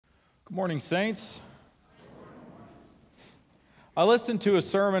Good morning, saints. I listened to a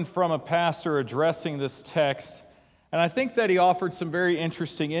sermon from a pastor addressing this text, and I think that he offered some very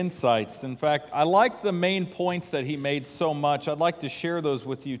interesting insights. In fact, I liked the main points that he made so much. I'd like to share those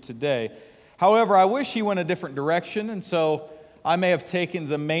with you today. However, I wish he went a different direction, and so I may have taken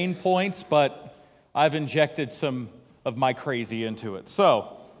the main points, but I've injected some of my crazy into it.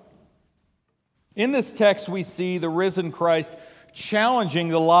 So, in this text, we see the risen Christ changing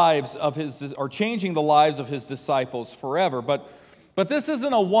the lives of his disciples forever. But this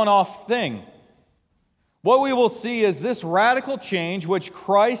isn't a one-off thing. What we will see is this radical change which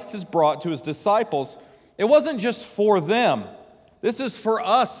Christ has brought to his disciples. It wasn't just for them. This is for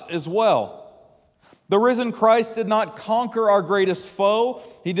us as well. The risen Christ did not conquer our greatest foe.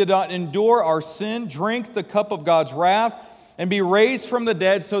 He did not endure our sin, drink the cup of God's wrath, and be raised from the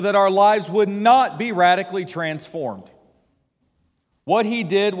dead so that our lives would not be radically transformed. What he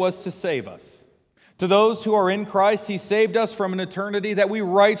did was to save us. To those who are in Christ, he saved us from an eternity that we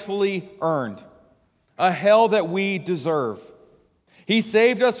rightfully earned, a hell that we deserve. He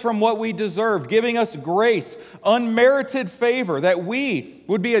saved us from what we deserved, giving us grace, unmerited favor, that we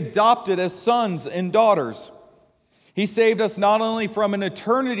would be adopted as sons and daughters. He saved us not only from an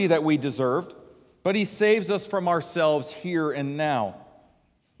eternity that we deserved, but he saves us from ourselves here and now.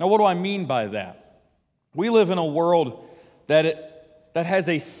 Now, what do I mean by that? We live in a world that has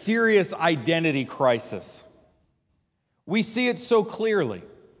a serious identity crisis. We see it so clearly.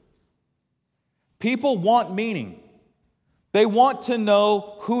 People want meaning. They want to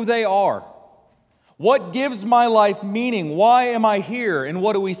know who they are. What gives my life meaning? Why am I here? And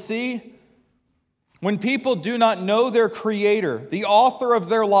what do we see? When people do not know their Creator, the author of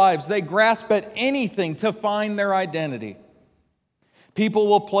their lives, they grasp at anything to find their identity. People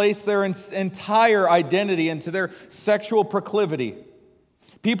will place their entire identity into their sexual proclivity.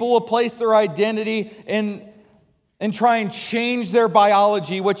 People will place their identity in try and change their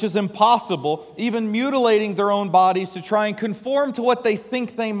biology, which is impossible, even mutilating their own bodies to try and conform to what they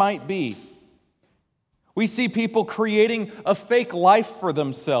think they might be. We see people creating a fake life for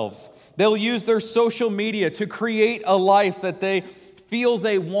themselves. They'll use their social media to create a life that they feel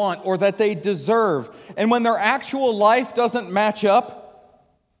they want or that they deserve. And when their actual life doesn't match up,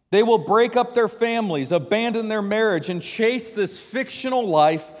 they will break up their families, abandon their marriage, and chase this fictional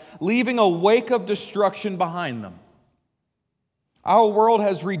life, leaving a wake of destruction behind them. Our world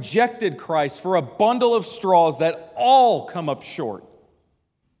has rejected Christ for a bundle of straws that all come up short.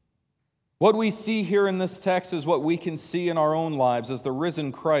 What we see here in this text is what we can see in our own lives as the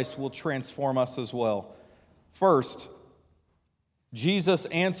risen Christ will transform us as well. First, Jesus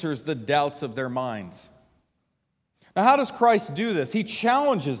answers the doubts of their minds. Now, how does Christ do this? He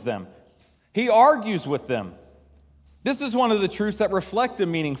challenges them. He argues with them. This is one of the truths that reflect a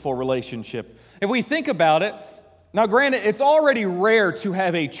meaningful relationship. If we think about it, now granted, it's already rare to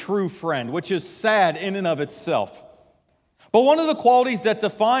have a true friend, which is sad in and of itself. But one of the qualities that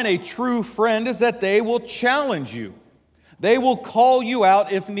define a true friend is that they will challenge you. They will call you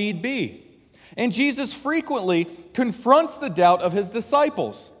out if need be. And Jesus frequently confronts the doubt of his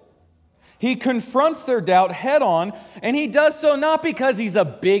disciples. He confronts their doubt head on, and he does so not because he's a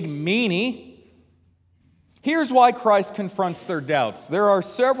big meanie. Here's why Christ confronts their doubts. There are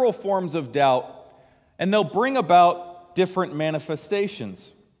several forms of doubt, and they'll bring about different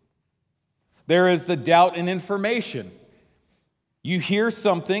manifestations. There is the doubt in information. You hear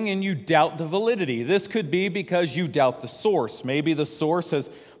something and you doubt the validity. This could be because you doubt the source. Maybe the source has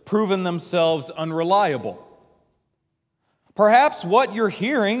proven themselves unreliable. Perhaps what you're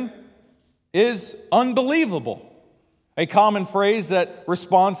hearing is unbelievable. A common phrase that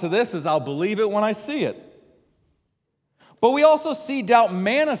responds to this is, I'll believe it when I see it. But we also see doubt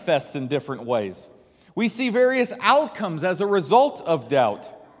manifest in different ways. We see various outcomes as a result of doubt.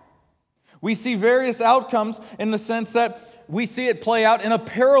 We see various outcomes in the sense that we see it play out in a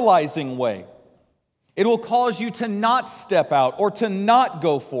paralyzing way. It will cause you to not step out or to not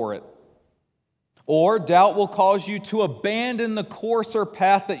go for it. Or doubt will cause you to abandon the course or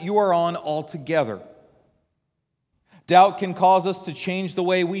path that you are on altogether. Doubt can cause us to change the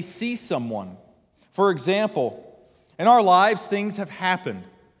way we see someone. For example, in our lives, things have happened.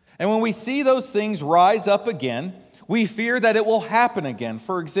 And when we see those things rise up again, we fear that it will happen again.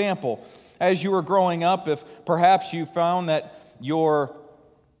 For example, as you were growing up, if perhaps you found that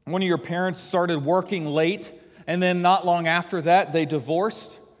one of your parents started working late, and then not long after that, they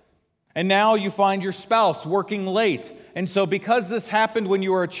divorced. And now you find your spouse working late. And so because this happened when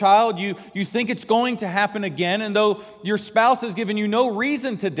you were a child, you think it's going to happen again. And though your spouse has given you no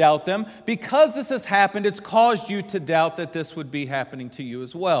reason to doubt them, because this has happened, it's caused you to doubt that this would be happening to you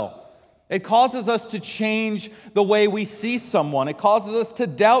as well. It causes us to change the way we see someone. It causes us to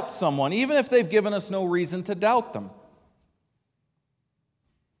doubt someone, even if they've given us no reason to doubt them.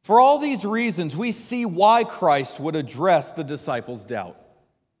 For all these reasons, we see why Christ would address the disciples' doubt.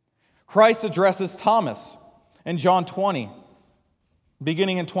 Christ addresses Thomas in John 20,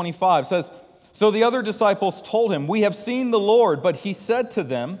 beginning in 25, says, "So the other disciples told him, 'We have seen the Lord.' But he said to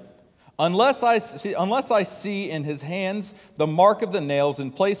them, 'Unless I see in his hands the mark of the nails,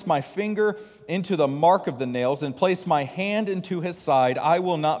 and place my finger into the mark of the nails, and place my hand into his side, I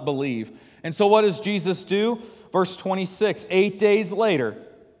will not believe.'" And so what does Jesus do? Verse 26, 8 days later,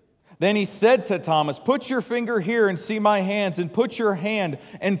 "Then he said to Thomas, 'Put your finger here and see my hands, and put your hand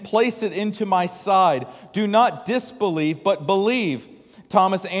and place it into my side. Do not disbelieve, but believe.'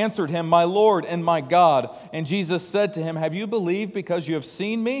 Thomas answered him, 'My Lord and my God.' And Jesus said to him, 'Have you believed because you have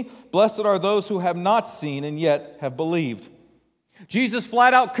seen me? Blessed are those who have not seen and yet have believed.'" Jesus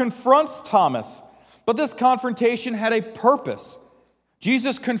flat out confronts Thomas, but this confrontation had a purpose.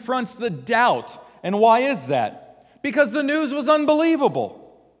 Jesus confronts the doubt. And why is that? Because the news was unbelievable.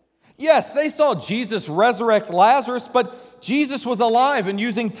 Yes, they saw Jesus resurrect Lazarus, but Jesus was alive and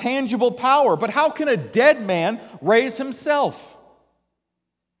using tangible power. But how can a dead man raise himself?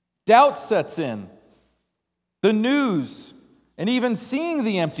 Doubt sets in. The news, and even seeing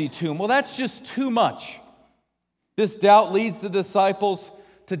the empty tomb, well, that's just too much. This doubt leads the disciples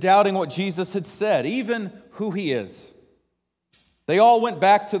to doubting what Jesus had said, even who he is. They all went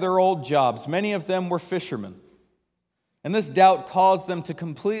back to their old jobs. Many of them were fishermen. And this doubt caused them to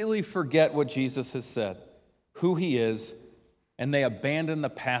completely forget what Jesus has said, who he is, and they abandoned the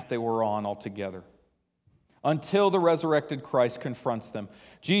path they were on altogether. Until the resurrected Christ confronts them.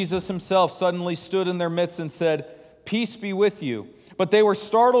 Jesus himself suddenly stood in their midst and said, "Peace be with you." But they were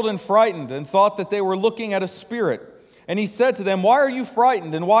startled and frightened and thought that they were looking at a spirit. And he said to them, "Why are you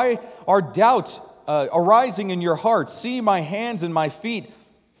frightened? And why are doubts arising in your hearts? See my hands and my feet,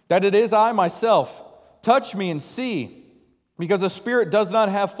 that it is I myself. Touch me and see. Because a spirit does not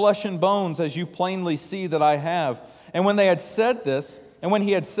have flesh and bones, as you plainly see that I have." And when he had said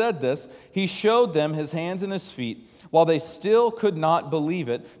this, he showed them his hands and his feet. While they still could not believe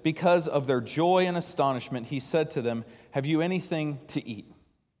it, because of their joy and astonishment, he said to them, "Have you anything to eat?"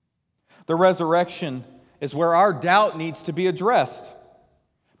 The resurrection is where our doubt needs to be addressed.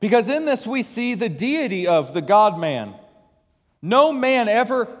 Because in this we see the deity of the God-man. No man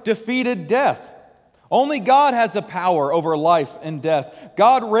ever defeated death. Only God has the power over life and death.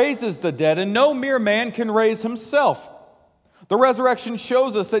 God raises the dead, and no mere man can raise himself. The resurrection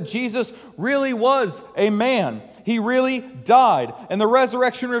shows us that Jesus really was a man. He really died. And the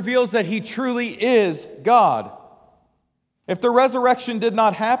resurrection reveals that he truly is God. If the resurrection did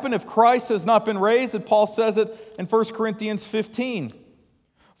not happen, if Christ has not been raised, and Paul says it in 1 Corinthians 15,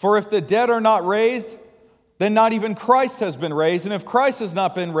 "For if the dead are not raised, then not even Christ has been raised. And if Christ has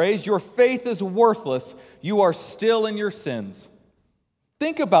not been raised, your faith is worthless. You are still in your sins."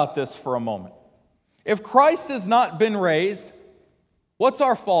 Think about this for a moment. If Christ has not been raised, what's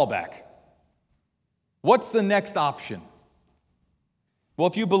our fallback? What's the next option? Well,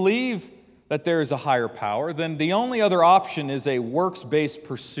 if you believe that there is a higher power, then the only other option is a works-based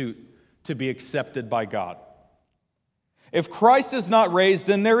pursuit to be accepted by God. If Christ is not raised,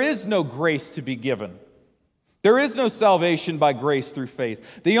 then there is no grace to be given. There is no salvation by grace through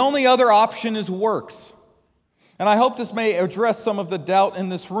faith. The only other option is works. And I hope this may address some of the doubt in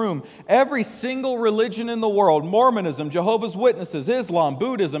this room. Every single religion in the world, Mormonism, Jehovah's Witnesses, Islam,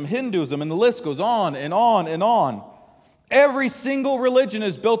 Buddhism, Hinduism, and the list goes on and on and on. Every single religion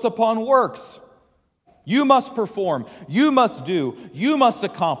is built upon works. You must perform, you must do, you must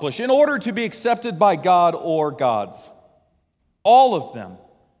accomplish in order to be accepted by God or gods. All of them,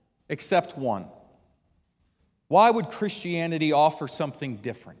 except one. Why would Christianity offer something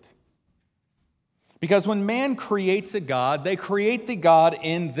different? Because when man creates a God, they create the God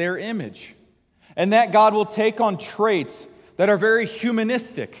in their image. And that God will take on traits that are very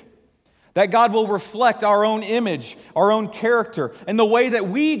humanistic. That God will reflect our own image, our own character, and the way that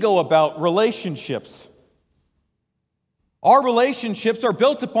we go about relationships. Our relationships are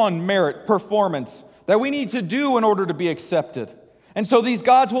built upon merit, performance, that we need to do in order to be accepted. And so these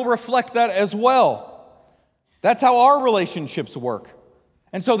gods will reflect that as well. That's how our relationships work.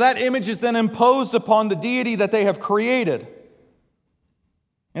 And so that image is then imposed upon the deity that they have created.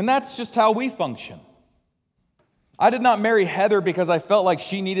 And that's just how we function. I did not marry Heather because I felt like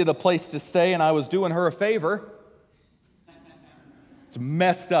she needed a place to stay and I was doing her a favor. It's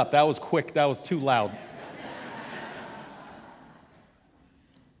messed up. That was quick. That was too loud.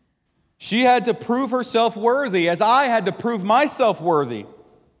 She had to prove herself worthy as I had to prove myself worthy.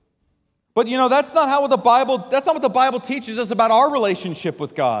 But that's not what the Bible teaches us about our relationship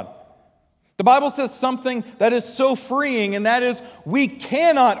with God. The Bible says something that is so freeing, and that is we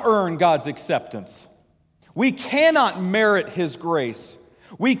cannot earn God's acceptance. We cannot merit His grace.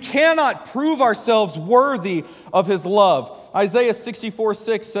 We cannot prove ourselves worthy of His love. Isaiah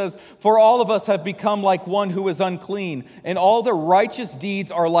 64:6 says, "For all of us have become like one who is unclean, and all the righteous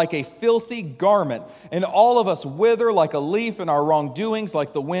deeds are like a filthy garment, and all of us wither like a leaf, and our wrongdoings,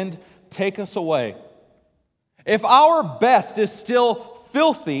 like the wind, take us away." If our best is still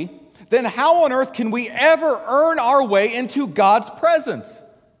filthy, then how on earth can we ever earn our way into God's presence?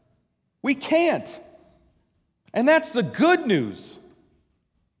 We can't. And that's the good news.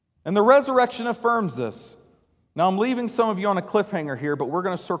 And the resurrection affirms this. Now, I'm leaving some of you on a cliffhanger here, but we're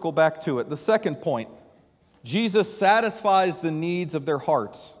going to circle back to it. The second point, Jesus satisfies the needs of their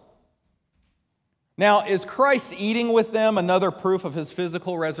hearts. Now, is Christ eating with them another proof of His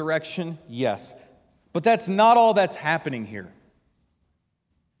physical resurrection? Yes. But that's not all that's happening here.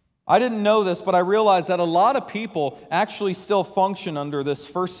 I didn't know this, but I realized that a lot of people actually still function under this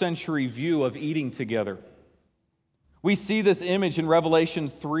first century view of eating together. We see this image in Revelation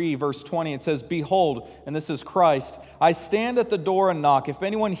 3, verse 20. It says, "Behold," and this is Christ, "I stand at the door and knock. If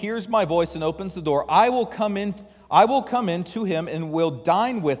anyone hears my voice and opens the door, I will come in to him and will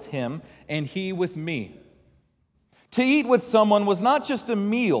dine with him, and he with me." To eat with someone was not just a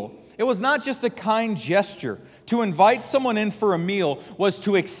meal. It was not just a kind gesture. To invite someone in for a meal was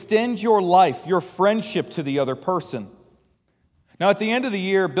to extend your life, your friendship to the other person. Now, at the end of the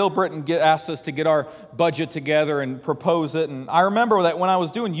year, Bill Britton asked us to get our budget together and propose it. And I remember that when I was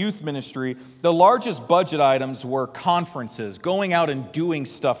doing youth ministry, the largest budget items were conferences, going out and doing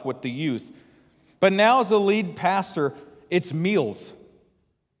stuff with the youth. But now as the lead pastor, it's meals.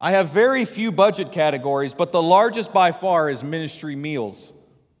 I have very few budget categories, but the largest by far is ministry meals.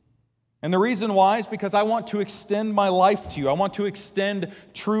 And the reason why is because I want to extend my life to you. I want to extend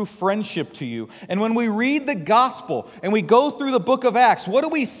true friendship to you. And when we read the gospel and we go through the book of Acts, what do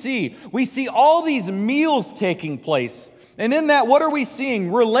we see? We see all these meals taking place. And in that, what are we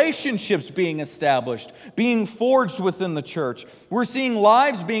seeing? Relationships being established, being forged within the church. We're seeing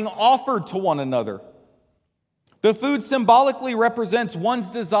lives being offered to one another. The food symbolically represents one's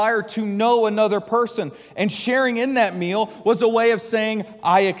desire to know another person, and sharing in that meal was a way of saying,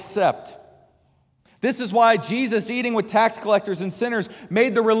 "I accept." This is why Jesus eating with tax collectors and sinners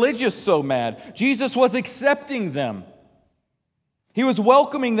made the religious so mad. Jesus was accepting them. He was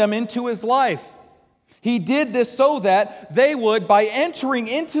welcoming them into His life. He did this so that they would, by entering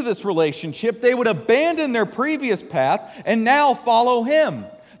into this relationship, they would abandon their previous path and now follow Him.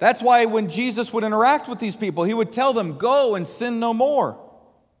 That's why when Jesus would interact with these people, He would tell them, "Go and sin no more."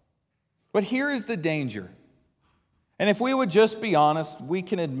 But here is the danger. And if we would just be honest, we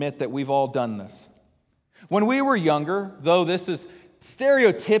can admit that we've all done this. When we were younger, though this is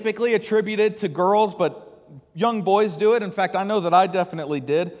stereotypically attributed to girls, but young boys do it. In fact, I know that I definitely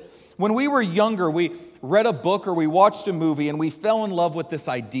did. When we were younger, we read a book or we watched a movie and we fell in love with this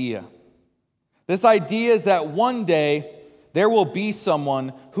idea. This idea is that one day, there will be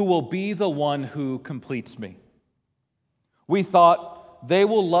someone who will be the one who completes me. We thought, they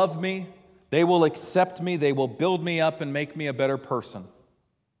will love me, they will accept me, they will build me up and make me a better person.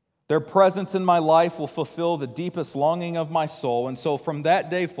 Their presence in my life will fulfill the deepest longing of my soul. And so from that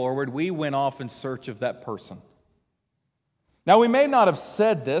day forward, we went off in search of that person. Now, we may not have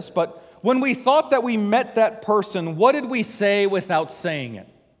said this, but when we thought that we met that person, what did we say without saying it?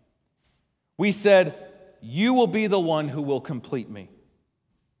 We said, "You will be the one who will complete me.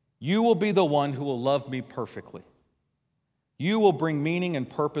 You will be the one who will love me perfectly. You will bring meaning and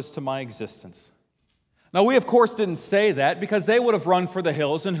purpose to my existence." Now, we of course didn't say that because they would have run for the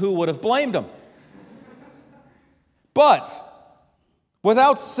hills and who would have blamed them? But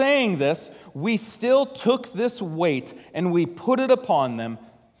without saying this, we still took this weight and we put it upon them,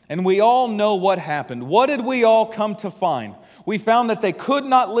 and we all know what happened. What did we all come to find? We found that they could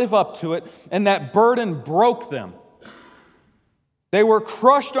not live up to it, and that burden broke them. They were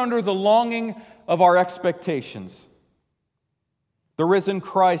crushed under the longing of our expectations. The risen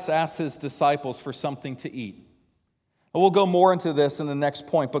Christ asked His disciples for something to eat. And we'll go more into this in the next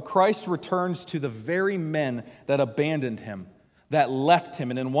point, but Christ returns to the very men that abandoned Him, that left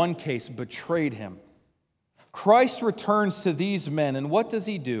Him, and in one case betrayed Him. Christ returns to these men, and what does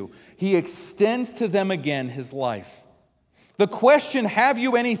He do? He extends to them again His life. The question, "Have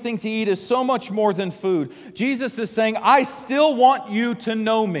you anything to eat?" is so much more than food. Jesus is saying, "I still want you to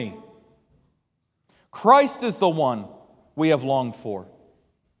know me." Christ is the one we have longed for.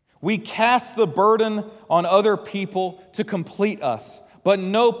 We cast the burden on other people to complete us, But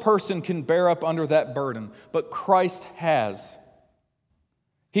no person can bear up under that burden, but Christ has.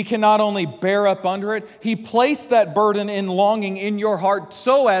 He can not only bear up under it, He placed that burden in longing in your heart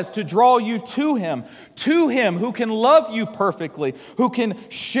so as to draw you to Him who can love you perfectly, who can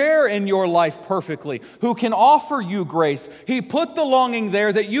share in your life perfectly, who can offer you grace. He put the longing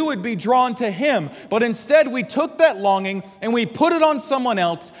there that you would be drawn to Him, but instead we took that longing and we put it on someone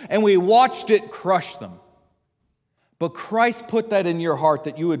else and we watched it crush them. But Christ put that in your heart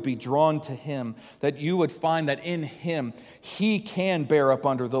that you would be drawn to Him, that you would find that in Him, He can bear up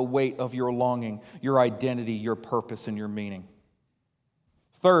under the weight of your longing, your identity, your purpose, and your meaning.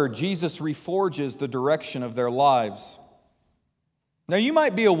 Third, Jesus reforges the direction of their lives. Now, you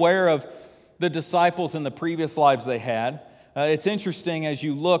might be aware of the disciples in the previous lives they had. It's interesting as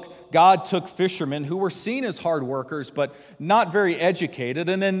you look, God took fishermen who were seen as hard workers but not very educated,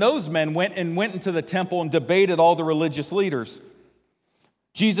 and then those men went into the temple and debated all the religious leaders.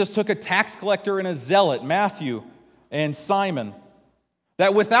 Jesus took a tax collector and a zealot, Matthew and Simon,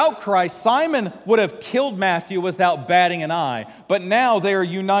 that without Christ, Simon would have killed Matthew without batting an eye, but now they are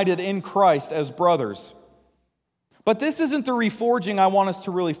united in Christ as brothers. But this isn't the reforging I want us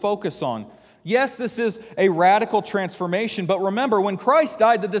to really focus on. Yes, this is a radical transformation, but remember, when Christ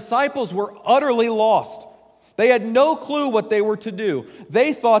died, the disciples were utterly lost. They had no clue what they were to do.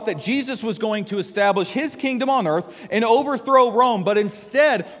 They thought that Jesus was going to establish His kingdom on earth and overthrow Rome, but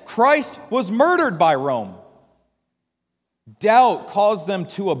instead, Christ was murdered by Rome. Doubt caused them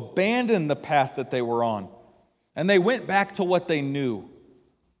to abandon the path that they were on, and they went back to what they knew.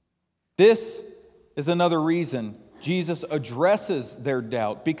 This is another reason Jesus addresses their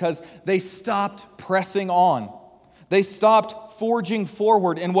doubt, because they stopped pressing on. They stopped forging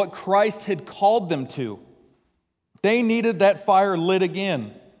forward in what Christ had called them to. They needed that fire lit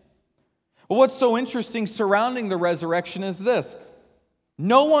again. But what's so interesting surrounding the resurrection is this.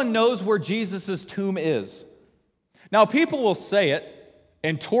 No one knows where Jesus' tomb is. Now, people will say it,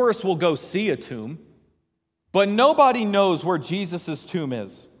 and tourists will go see a tomb, but nobody knows where Jesus' tomb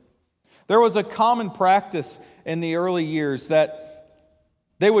is. There was a common practice in the early years that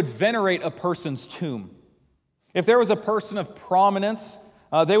they would venerate a person's tomb. If there was a person of prominence,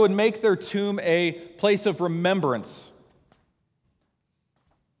 they would make their tomb a place of remembrance.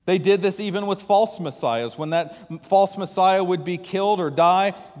 They did this even with false messiahs. When that false messiah would be killed or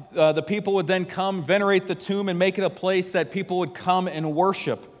die, the people would then come, venerate the tomb, and make it a place that people would come and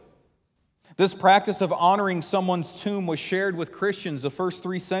worship. This practice of honoring someone's tomb was shared with Christians the first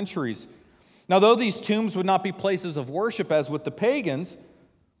 3 centuries. Now, though these tombs would not be places of worship as with the pagans,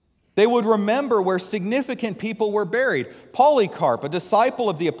 they would remember where significant people were buried. Polycarp, a disciple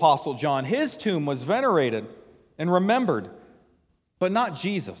of the Apostle John, his tomb was venerated and remembered, but not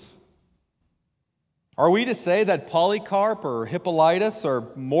Jesus. Are we to say that Polycarp or Hippolytus are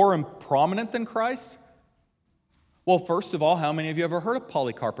more prominent than Christ? Well, first of all, how many of you ever heard of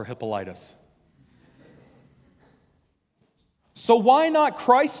Polycarp or Hippolytus? So why not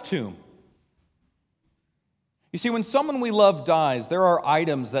Christ's tomb? You see, when someone we love dies, there are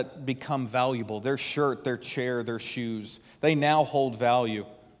items that become valuable. Their shirt, their chair, their shoes. They now hold value.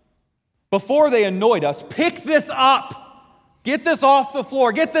 Before they annoyed us, pick this up. Get this off the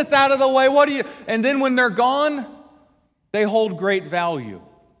floor. Get this out of the way. And then when they're gone, they hold great value.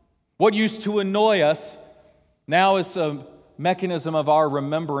 What used to annoy us now is a mechanism of our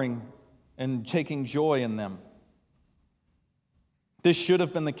remembering and taking joy in them. This should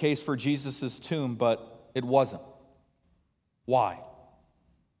have been the case for Jesus' tomb, but it wasn't. Why?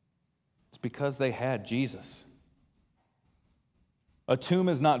 It's because they had Jesus. A tomb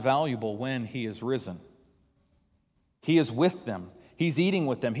is not valuable when He is risen. He is with them. He's eating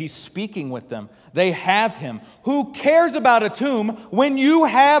with them. He's speaking with them. They have Him. Who cares about a tomb when you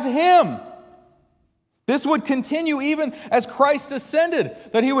have Him? This would continue even as Christ ascended,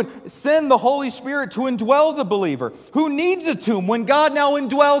 that He would send the Holy Spirit to indwell the believer. Who needs a tomb when God now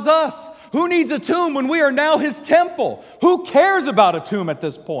indwells us? Who needs a tomb when we are now His temple? Who cares about a tomb at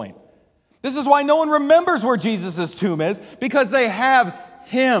this point? This is why no one remembers where Jesus' tomb is, because they have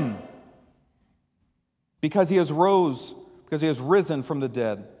Him. Because He has risen from the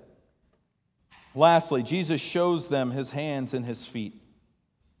dead. Lastly, Jesus shows them His hands and His feet.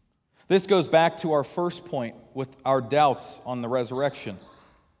 This goes back to our first point with our doubts on the resurrection.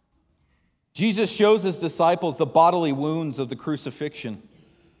 Jesus shows His disciples the bodily wounds of the crucifixion.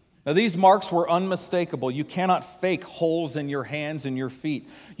 Now, these marks were unmistakable. You cannot fake holes in your hands and your feet.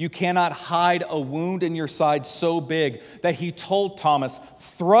 You cannot hide a wound in your side so big that He told Thomas,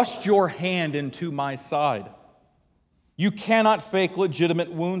 "Thrust your hand into my side." You cannot fake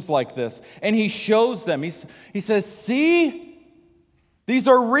legitimate wounds like this. And He shows them. He says, "See These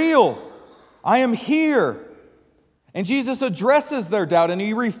are real. I am here. And Jesus addresses their doubt and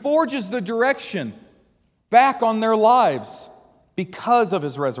he reforges the direction back on their lives because of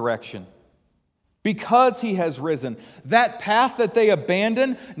his resurrection. Because he has risen. That path that they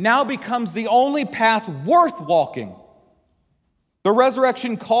abandoned now becomes the only path worth walking. The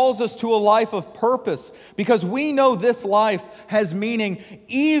resurrection calls us to a life of purpose because we know this life has meaning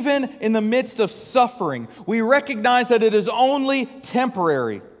even in the midst of suffering. We recognize that it is only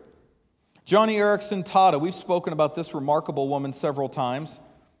temporary. Joni Eareckson Tada, we've spoken about this remarkable woman several times.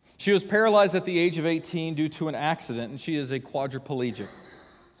 She was paralyzed at the age of 18 due to an accident, and she is a quadriplegic.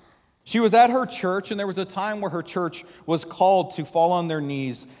 She was at her church, and there was a time where her church was called to fall on their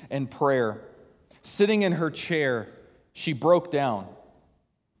knees in prayer. Sitting in her chair, she broke down,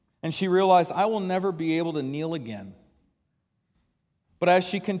 and she realized, I will never be able to kneel again. But as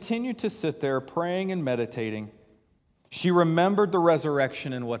she continued to sit there praying and meditating, she remembered the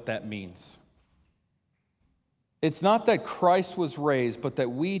resurrection and what that means. It's not that Christ was raised, but that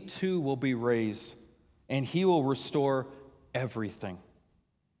we too will be raised, and he will restore everything.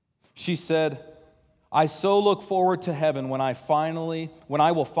 She said, I so look forward to heaven when I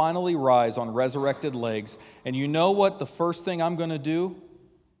will finally rise on resurrected legs. And you know what the first thing I'm going to do?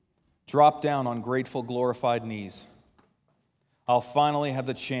 Drop down on grateful, glorified knees. I'll finally have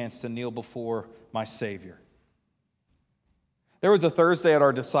the chance to kneel before my Savior. There was a Thursday at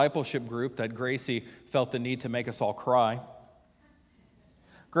our discipleship group that Gracie felt the need to make us all cry.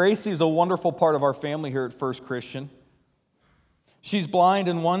 Gracie is a wonderful part of our family here at First Christian. She's blind,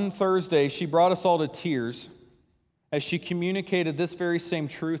 and one Thursday she brought us all to tears as she communicated this very same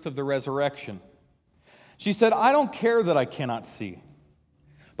truth of the resurrection. She said, I don't care that I cannot see,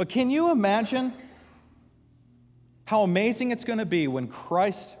 but can you imagine how amazing it's going to be when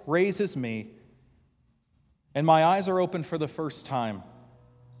Christ raises me and my eyes are open for the first time,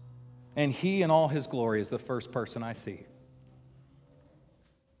 and he in all his glory is the first person I see.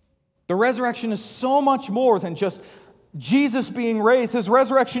 The resurrection is so much more than just Jesus being raised. His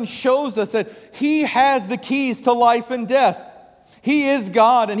resurrection shows us that he has the keys to life and death. He is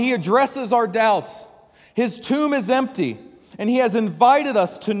God, and he addresses our doubts. His tomb is empty, and he has invited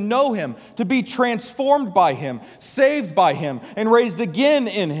us to know him, to be transformed by him, saved by him, and raised again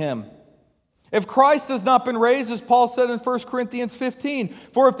in him. If Christ has not been raised, as Paul said in 1 Corinthians 15,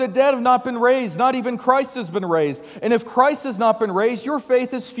 for if the dead have not been raised, not even Christ has been raised. And if Christ has not been raised, your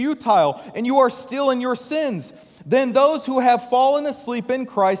faith is futile, and you are still in your sins. Then those who have fallen asleep in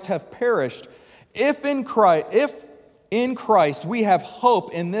Christ have perished. If in Christ we have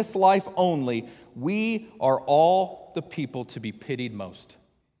hope in this life only, we are all the people to be pitied most.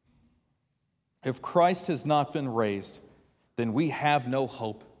 If Christ has not been raised, then we have no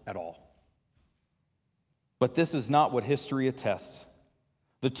hope at all. But this is not what history attests.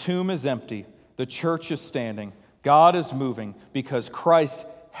 The tomb is empty. The church is standing. God is moving because Christ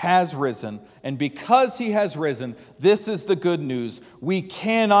has risen. And because he has risen, this is the good news. We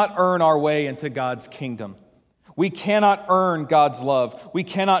cannot earn our way into God's kingdom. We cannot earn God's love. We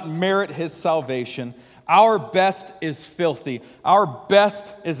cannot merit his salvation. Our best is filthy. Our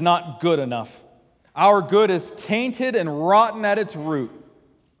best is not good enough. Our good is tainted and rotten at its root.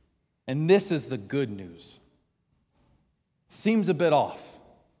 And this is the good news. Seems a bit off.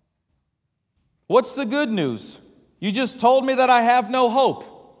 What's the good news? You just told me that I have no hope.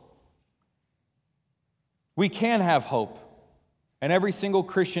 We can have hope. And every single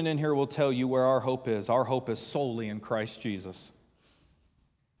Christian in here will tell you where our hope is. Our hope is solely in Christ Jesus.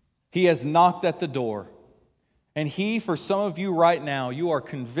 He has knocked at the door. And he, for some of you right now, you are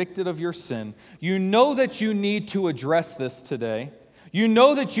convicted of your sin. You know that you need to address this today. You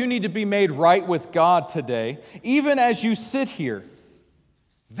know that you need to be made right with God today, even as you sit here.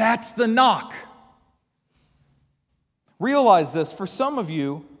 That's the knock. Realize this, for some of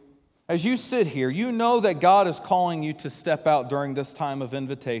you, as you sit here, you know that God is calling you to step out during this time of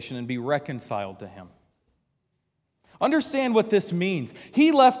invitation and be reconciled to him. Understand what this means.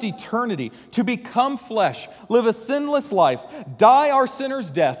 He left eternity to become flesh, live a sinless life, die our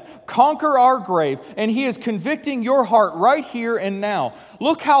sinner's death, conquer our grave, and he is convicting your heart right here and now.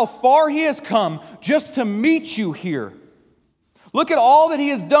 Look how far he has come just to meet you here. Look at all that he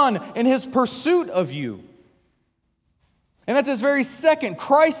has done in his pursuit of you. And at this very second,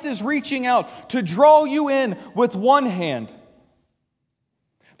 Christ is reaching out to draw you in with one hand.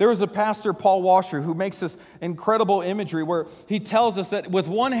 There was a pastor, Paul Washer, who makes this incredible imagery where he tells us that with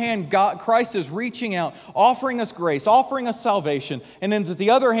one hand, Christ is reaching out, offering us grace, offering us salvation, and then with the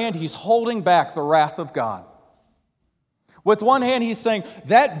other hand, he's holding back the wrath of God. With one hand, he's saying,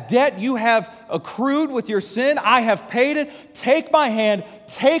 that debt you have accrued with your sin, I have paid it. Take my hand,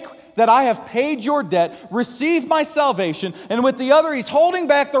 take that I have paid your debt, receive my salvation. And with the other, he's holding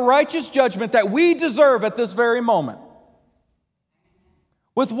back the righteous judgment that we deserve at this very moment.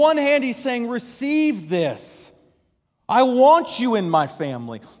 With one hand, he's saying, receive this. I want you in my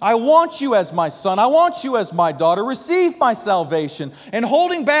family. I want you as my son. I want you as my daughter. Receive my salvation. And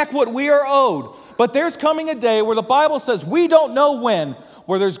holding back what we are owed. But there's coming a day where the Bible says, we don't know when,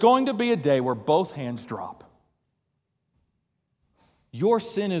 where there's going to be a day where both hands drop. Your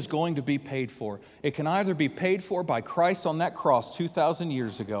sin is going to be paid for. It can either be paid for by Christ on that cross 2,000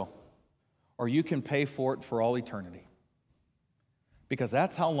 years ago, or you can pay for it for all eternity. Because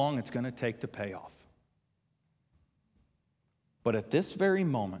that's how long it's going to take to pay off. But at this very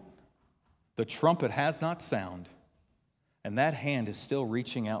moment, the trumpet has not sounded, and that hand is still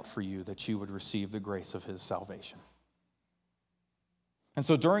reaching out for you that you would receive the grace of His salvation. And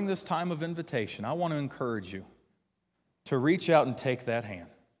so during this time of invitation, I want to encourage you to reach out and take that hand.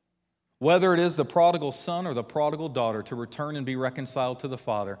 Whether it is the prodigal son or the prodigal daughter, to return and be reconciled to the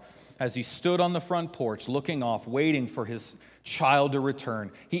Father. As he stood on the front porch looking off, waiting for his child to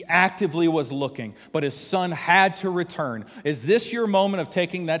return. He actively was looking, but his son had to return. Is this your moment of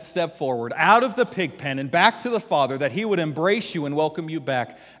taking that step forward, out of the pig pen and back to the Father, that He would embrace you and welcome you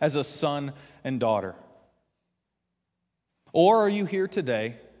back as a son and daughter? Or are you here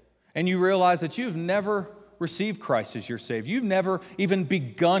today and you realize that you've never received Christ as your Savior? You've never even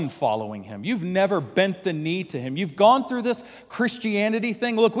begun following Him. You've never bent the knee to Him. You've gone through this Christianity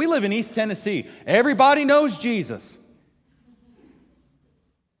thing. Look, we live in East Tennessee. Everybody knows Jesus.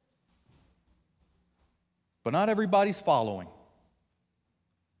 But not everybody's following.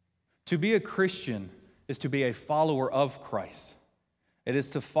 To be a Christian is to be a follower of Christ. It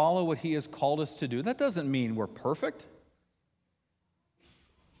is to follow what He has called us to do. That doesn't mean we're perfect.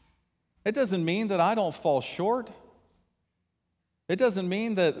 It doesn't mean that I don't fall short. It doesn't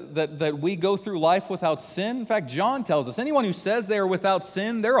mean that we go through life without sin. In fact, John tells us, anyone who says they are without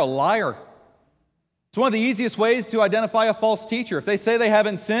sin, they're a liar. It's one of the easiest ways to identify a false teacher. If they say they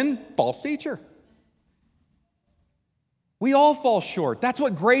haven't sinned, false teacher. We all fall short. That's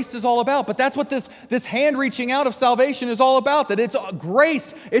what grace is all about. But that's what this hand reaching out of salvation is all about. That it's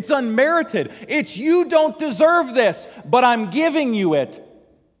grace. It's unmerited. It's you don't deserve this, but I'm giving you it.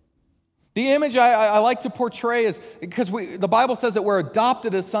 The image I like to portray is, because the Bible says that we're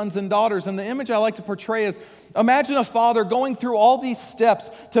adopted as sons and daughters, and the image I like to portray is, imagine a father going through all these steps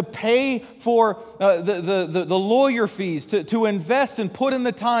to pay for the lawyer fees, to invest and put in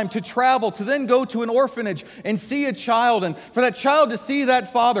the time, to travel, to then go to an orphanage and see a child, and for that child to see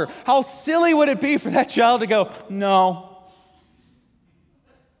that father. How silly would it be for that child to go, no,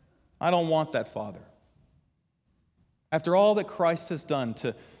 I don't want that father. After all that Christ has done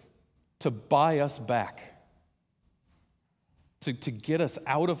to buy us back, to get us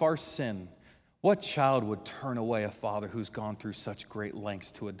out of our sin, what child would turn away a father who's gone through such great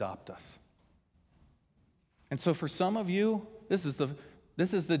lengths to adopt us? And so for some of you, this is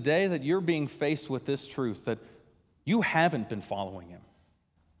the day that you're being faced with this truth, that you haven't been following Him.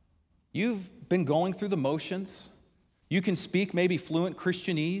 You've been going through the motions. You can speak maybe fluent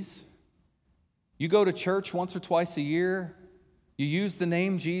Christianese. You go to church once or twice a year. You use the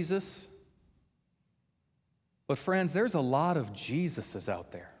name Jesus. But friends, there's a lot of Jesuses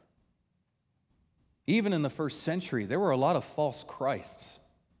out there. Even in the first century, there were a lot of false Christs.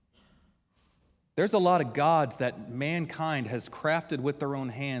 There's a lot of gods that mankind has crafted with their own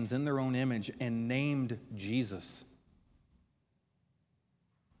hands, in their own image, and named Jesus.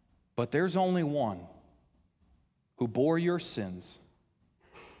 But there's only one who bore your sins,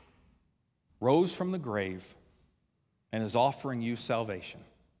 rose from the grave, and is offering you salvation.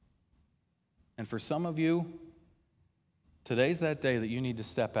 And for some of you, today's that day that you need to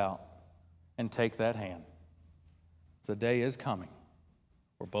step out and take that hand. The day is coming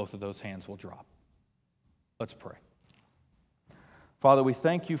where both of those hands will drop. Let's pray. Father, we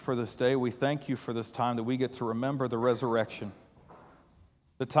thank You for this day. We thank You for this time that we get to remember the resurrection.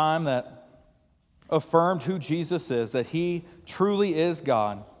 The time that affirmed who Jesus is, that He truly is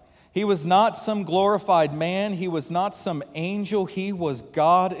God. He was not some glorified man. He was not some angel. He was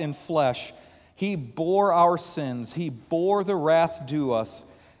God in flesh. He bore our sins. He bore the wrath due us,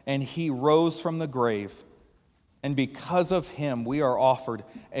 and He rose from the grave. And because of Him, we are offered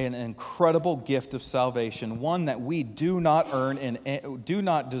an incredible gift of salvation, one that we do not earn and do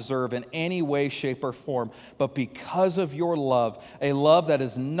not deserve in any way, shape, or form. But because of Your love, a love that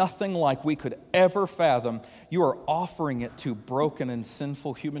is nothing like we could ever fathom, You are offering it to broken and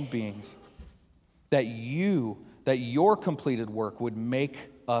sinful human beings, that You that your completed work would make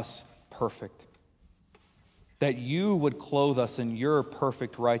us perfect. That you would clothe us in your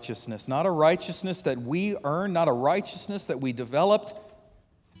perfect righteousness. Not a righteousness that we earn, not a righteousness that we developed.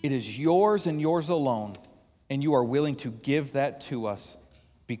 It is yours and yours alone. And you are willing to give that to us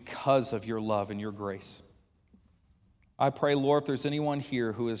because of your love and your grace. I pray, Lord, if there's anyone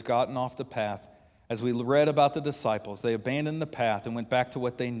here who has gotten off the path, as we read about the disciples, they abandoned the path and went back to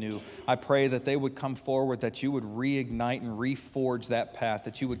what they knew. I pray that they would come forward, that you would reignite and reforge that path,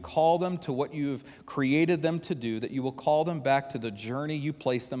 that you would call them to what you have created them to do, that you will call them back to the journey you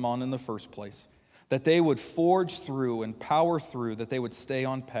placed them on in the first place, that they would forge through and power through, that they would stay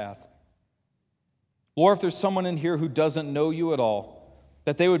on path. Lord, if there's someone in here who doesn't know you at all,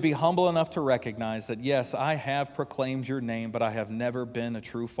 that they would be humble enough to recognize that, yes, I have proclaimed your name, but I have never been a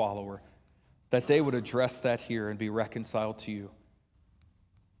true follower. That they would address that here and be reconciled to you.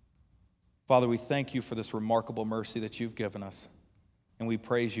 Father, we thank you for this remarkable mercy that you've given us. And we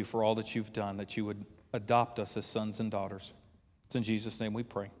praise you for all that you've done, that you would adopt us as sons and daughters. It's in Jesus' name we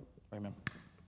pray. Amen.